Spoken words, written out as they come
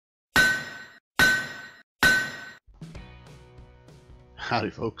Howdy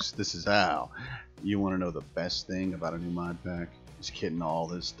folks, this is Al. You want to know the best thing about a new mod pack? Is getting all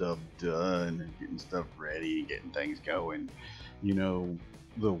this stuff done, and getting stuff ready, getting things going. You know,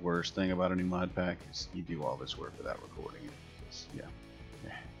 the worst thing about a new mod pack is you do all this work without recording it. Because,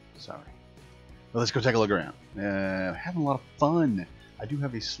 yeah, sorry. But let's go take a look around. Having a lot of fun. I do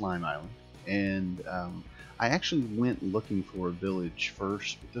have a slime island, and I actually went looking for a village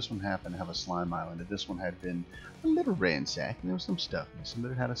first, but this one happened to have a slime island, and this one had been a little ransacked, and there was some stuff missing,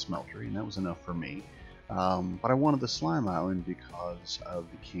 but it had a smeltery, and that was enough for me. But I wanted the slime island because of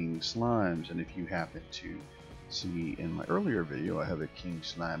the king slimes, and if you happen to see in my earlier video, I have a king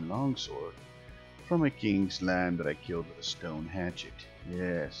slime longsword from a king slime that I killed with a stone hatchet.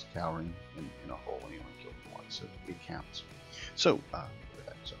 Yes, cowering in a hole, anyone killed him once, so it counts. So,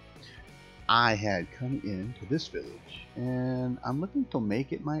 I had come into this village, and I'm looking to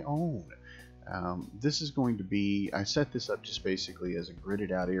make it my own. This is going to be, I set this up just basically as a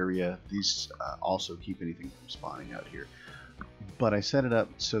gridded out area. These also keep anything from spawning out here. But I set it up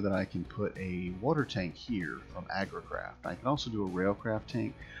so that I can put a water tank here from Agricraft. I can also do a railcraft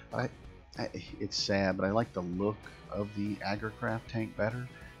tank. It's sad, but I like the look of the Agricraft tank better.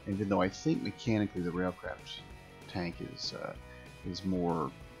 Even though I think mechanically the railcraft tank is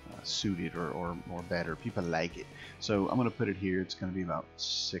more suited or better. People like it. So I'm going to put it here. It's going to be about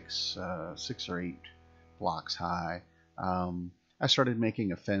six or 8 blocks high. I started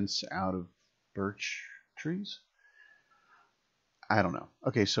making a fence out of birch trees. I don't know.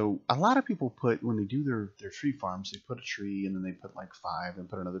 Okay, so a lot of people put, when they do their tree farms, they put a tree and then they put like 5 and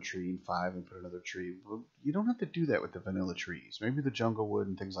put another tree and 5 and put another tree. Well, you don't have to do that with the vanilla trees. Maybe the jungle wood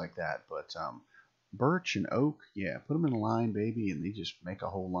and things like that, but birch and oak, yeah, put them in a line, baby, and they just make a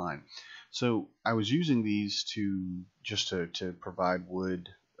whole line. So I was using these to provide wood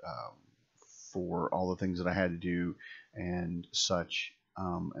for all the things that I had to do and such.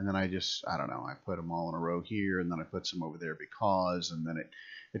 And then I don't know, I put them all in a row here, and then I put some over there and then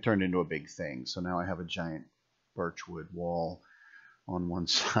it turned into a big thing. So now I have a giant birchwood wall on one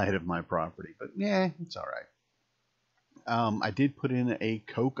side of my property. But yeah, it's all right. I did put in a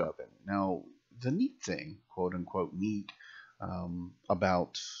coke oven. Now, the neat thing, quote unquote neat,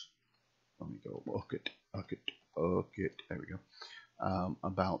 about, let me go, there we go,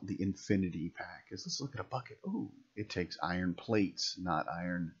 about the Infinity pack is, let's look at a bucket. Oh, it takes iron plates, not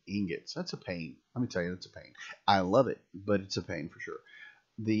iron ingots. That's a pain. Let me tell you, that's a pain. I love it, but it's a pain for sure.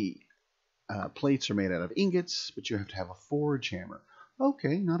 The plates are made out of ingots, but you have to have a forge hammer.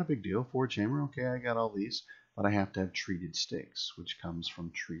 Okay, not a big deal. Forge hammer, okay, I got all these. But I have to have treated sticks, which comes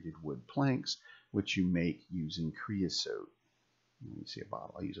from treated wood planks, which you make using creosote. Let me see a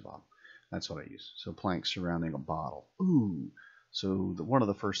bottle. I'll use a bottle. That's what I use. So planks surrounding a bottle. Ooh. So one of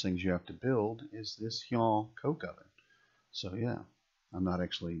the first things you have to build is this here coke oven. So yeah, I'm not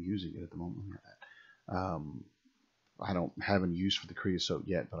actually using it at the moment. I don't have any use for the creosote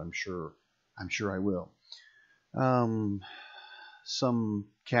yet, but I'm sure I will. Some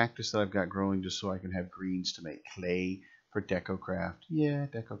cactus that I've got growing just so I can have greens to make clay for DecoCraft. Yeah,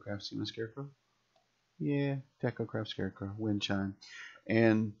 DecoCraft. See my scarecrow? Yeah, DecoCraft scarecrow. Wind chime.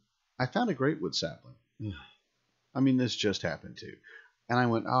 And I found a great wood sapling. I mean, this just happened too. And I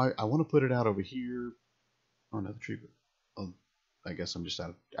went, oh, I want to put it out over here. Oh, another tree. Oh, I guess I'm just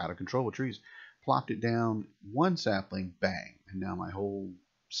out of control with trees. Plopped it down, one sapling, bang. And now my whole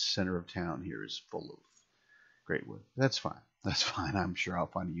center of town here is full of great wood. That's fine. That's fine. I'm sure I'll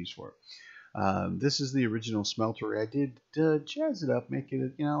find a use for it. This is the original smeltery. I did jazz it up, make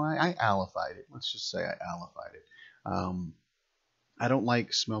it, I alified it. Let's just say I alified it. I don't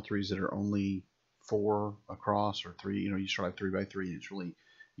like smelteries that are only 4 across or 3. You start out 3 by 3, and it's really,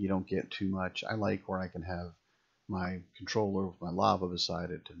 you don't get too much. I like where I can have my controller with my lava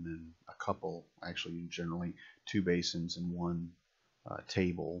beside it, and then a couple, actually generally 2 basins and 1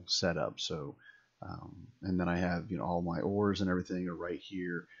 table set up. So and then I have, all my ores and everything are right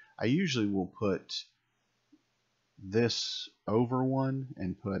here. I usually will put this over one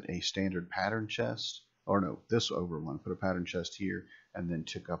and put a standard pattern chest, or no, this over one, put a pattern chest here, and then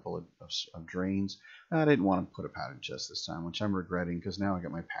took a couple of drains. I didn't want to put a pattern chest this time, which I'm regretting, because now I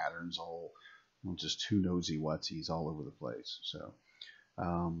got my patterns all, just too nosy whatsies all over the place. So,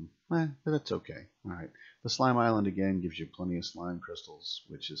 but that's okay. All right. The slime island again gives you plenty of slime crystals,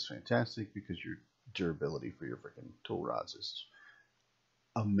 which is fantastic because your durability for your freaking tool rods is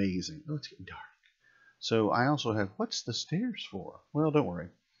amazing. Oh, it's getting dark. So I also have, what's the stairs for? Well, don't worry.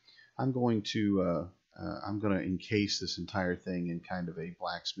 I'm going to encase this entire thing in kind of a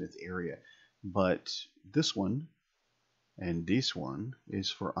blacksmith area, but this one and this one is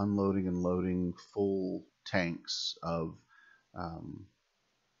for unloading and loading full tanks of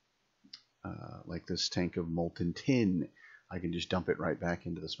like this tank of molten tin, I can just dump it right back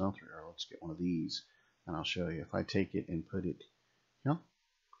into the smelter. Or let's get one of these, and I'll show you. If I take it and put it, you know,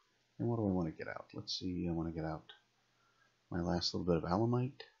 and what do I want to get out? Let's see, I want to get out my last little bit of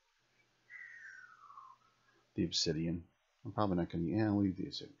alamite, the obsidian. I'm probably not going to, yeah, I'll leave the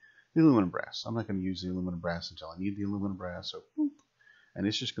obsidian. The aluminum brass. I'm not going to use the aluminum brass until I need the aluminum brass, so boop. And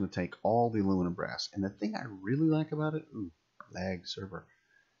it's just going to take all the aluminum brass. And the thing I really like about it, lag server,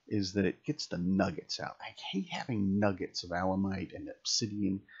 is that it gets the nuggets out. I hate having nuggets of alamite and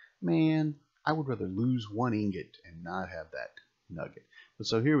obsidian. Man, I would rather lose one ingot and not have that nugget. But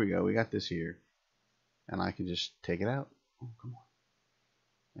so here we go. We got this here. And I can just take it out. Oh, come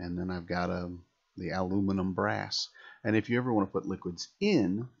on. And then I've got the aluminum brass. And if you ever want to put liquids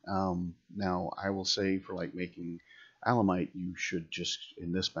in, now I will say for like making alamite, you should just,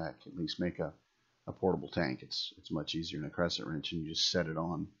 in this pack, at least make a portable tank. It's much easier than a crescent wrench, and you just set it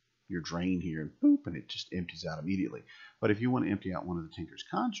on your drain here, and boop, and it just empties out immediately. But if you want to empty out one of the Tinker's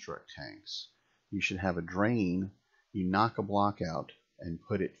Construct tanks, you should have a drain. You knock a block out and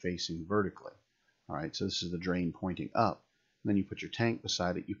put it facing vertically. All right, so this is the drain pointing up. And then you put your tank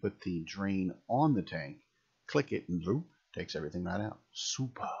beside it. You put the drain on the tank, click it, and boop, takes everything right out.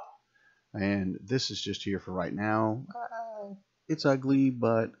 Super. And this is just here for right now. It's ugly,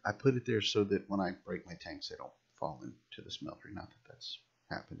 but I put it there so that when I break my tanks, they don't fall into the smelter. Not that that's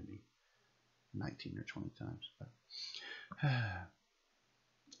happened to me 19 or 20 times, but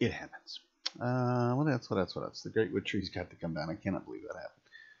it happens. What else? The Great Wood Tree's got to come down. I cannot believe that happened.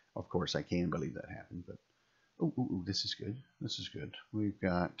 Of course, I can believe that happened, but this is good. This is good. We've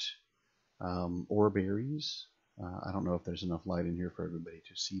got ore berries. I don't know if there's enough light in here for everybody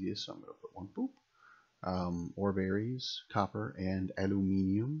to see this, so I'm going to put one. Boop. Ore berries, copper, and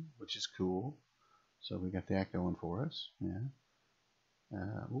aluminium, which is cool. So we got that going for us. Yeah.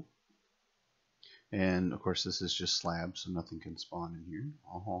 And of course, this is just slabs, so nothing can spawn in here.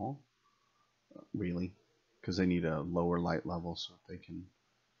 Really, because they need a lower light level so they can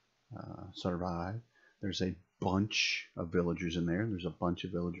survive. There's a bunch of villagers in there. There's a bunch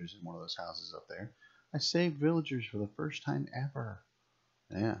of villagers in one of those houses up there. I saved villagers for the first time ever.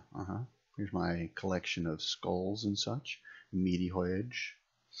 Yeah, Here's my collection of skulls and such. Meaty wedge.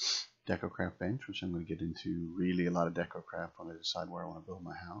 Decocraft bench, which I'm going to get into really a lot of decocraft when I decide where I want to build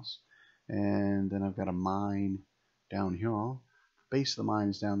my house. And then I've got a mine down here. The base of the mine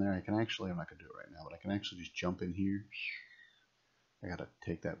is down there. I'm not going to do it right now, but I can actually just jump in here. I got to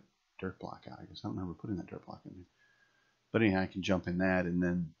take that dirt block out. I guess I don't remember putting that dirt block in there. But anyhow, I can jump in that, and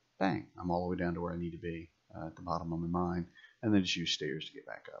then bang, I'm all the way down to where I need to be at the bottom of my mine, and then just use stairs to get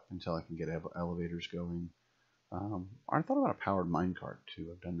back up until I can get elevators going. I thought about a powered minecart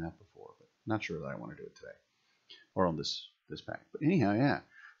too. I've done that before, but not sure that I want to do it today or on this pack. But anyhow, yeah.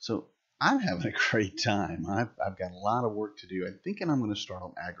 So I'm having a great time. I've got a lot of work to do. I'm thinking I'm going to start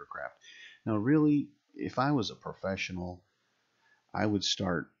on agricraft. Now, really, if I was a professional, I would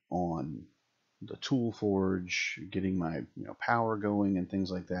start on the tool forge, getting my power going and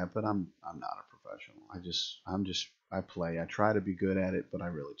things like that. But I'm not a professional. I play. I try to be good at it, but I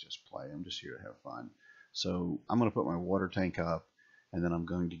really just play. I'm just here to have fun. So I'm going to put my water tank up, and then I'm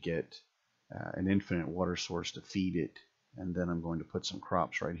going to get an infinite water source to feed it, and then I'm going to put some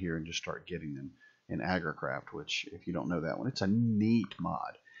crops right here and just start getting them in agricraft, which, if you don't know that one, it's a neat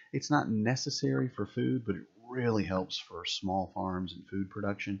mod. It's not necessary for food, but it really helps for small farms and food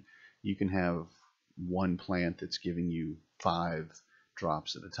production. You can have one plant that's giving you 5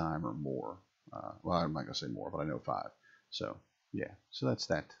 drops at a time or more. Well, I'm not going to say more, but I know 5. So, yeah. So that's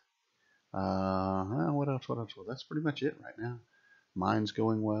that. What else? Well, that's pretty much it right now. Mine's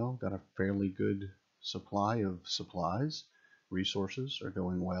going well. Got a fairly good supply of supplies. Resources are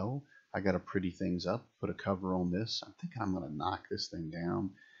going well. I got to pretty things up. Put a cover on this. I'm thinking I'm going to knock this thing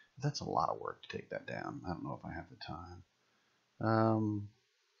down. But that's a lot of work to take that down. I don't know if I have the time.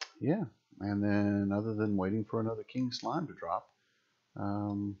 Yeah. And then other than waiting for another king slime to drop,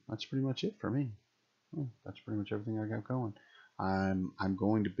 that's pretty much it for me. That's pretty much everything I got going. I'm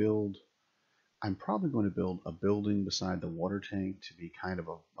probably going to build a building beside the water tank to be kind of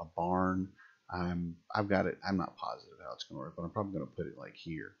a barn. I've got it. I'm not positive how it's going to work, but I'm probably going to put it like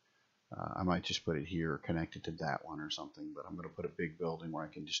here. I might just put it here, connect it to that one or something. But I'm going to put a big building where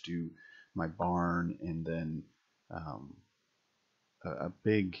I can just do my barn, and then a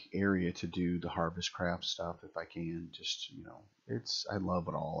big area to do the harvest craft stuff if I can. Just I love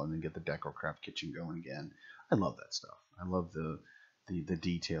it all, and then get the decocraft kitchen going again. I love that stuff. I love the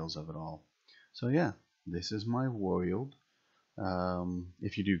details of it all. So yeah, this is my world.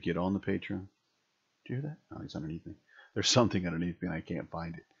 If you do get on the Patreon, do you hear that? Oh, he's underneath me. There's something underneath me and I can't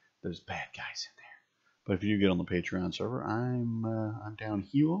find it. there's bad guys in there. But if you get on the Patreon server, I'm down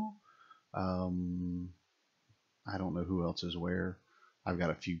here. I don't know who else is where. I've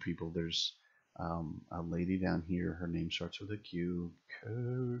got a few people. There's a lady down here. Her name starts with a Q.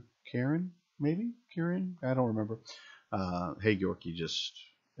 Karen, maybe? Karen? I don't remember. Hey Yorkie just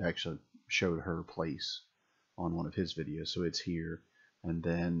actually showed her place on one of his videos, so it's here. And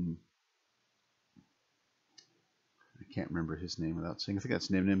then I can't remember his name without saying. I think that's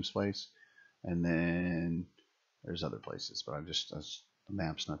Nim Nim's place. And then there's other places, but the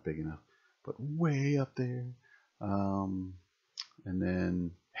map's not big enough. But way up there. And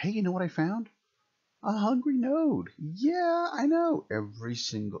then, hey, you know what I found? A hungry node. Yeah, I know. Every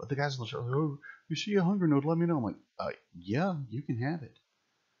single, the guys on the show, oh, you see a hungry node, let me know. I'm like, yeah, you can have it.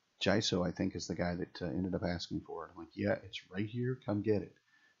 Jiso, I think, is the guy that ended up asking for it. I'm like, yeah, it's right here. Come get it.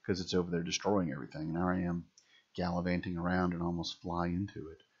 Because it's over there destroying everything. And here I am gallivanting around and almost fly into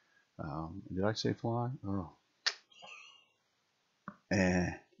it. Did I say fly? Oh.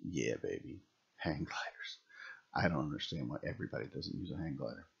 Yeah, baby. Hang gliders. I don't understand why everybody doesn't use a hang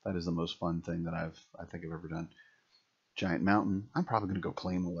glider. That is the most fun thing that I think I've ever done. Giant mountain. I'm probably going to go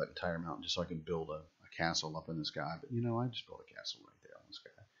claim all that entire mountain just so I can build a castle up in the sky. But you know, I just built a castle right there on the sky.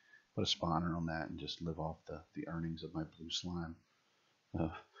 Put a spawner on that and just live off the earnings of my blue slime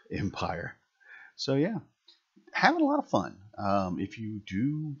empire. So yeah, having a lot of fun. If you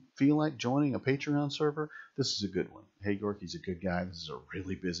do feel like joining a Patreon server, this is a good one. Hey Yorkie's a good guy. This is a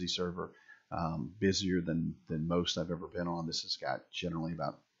really busy server. Busier than most I've ever been on. This has got generally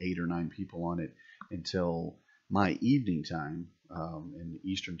about 8 or 9 people on it until my evening time in the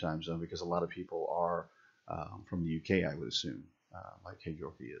Eastern time zone, because a lot of people are from the UK, I would assume, like Hey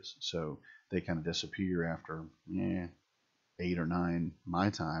Yorkie is. So they kind of disappear after 8 or 9 my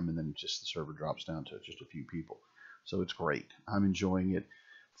time, and then just the server drops down to just a few people. So it's great. I'm enjoying it.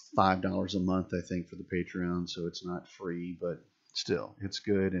 $5 a month, I think, for the Patreon, so it's not free, but still, it's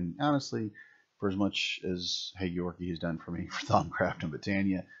good. And honestly, for as much as Hey Yorkie has done for me for Thumbcraft and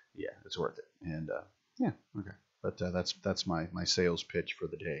Botania, yeah, it's worth it. And yeah, okay. But that's my sales pitch for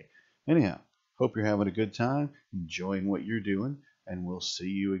the day. Anyhow, hope you're having a good time, enjoying what you're doing, and we'll see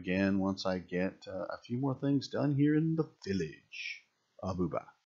you again once I get a few more things done here in the village. Abuba.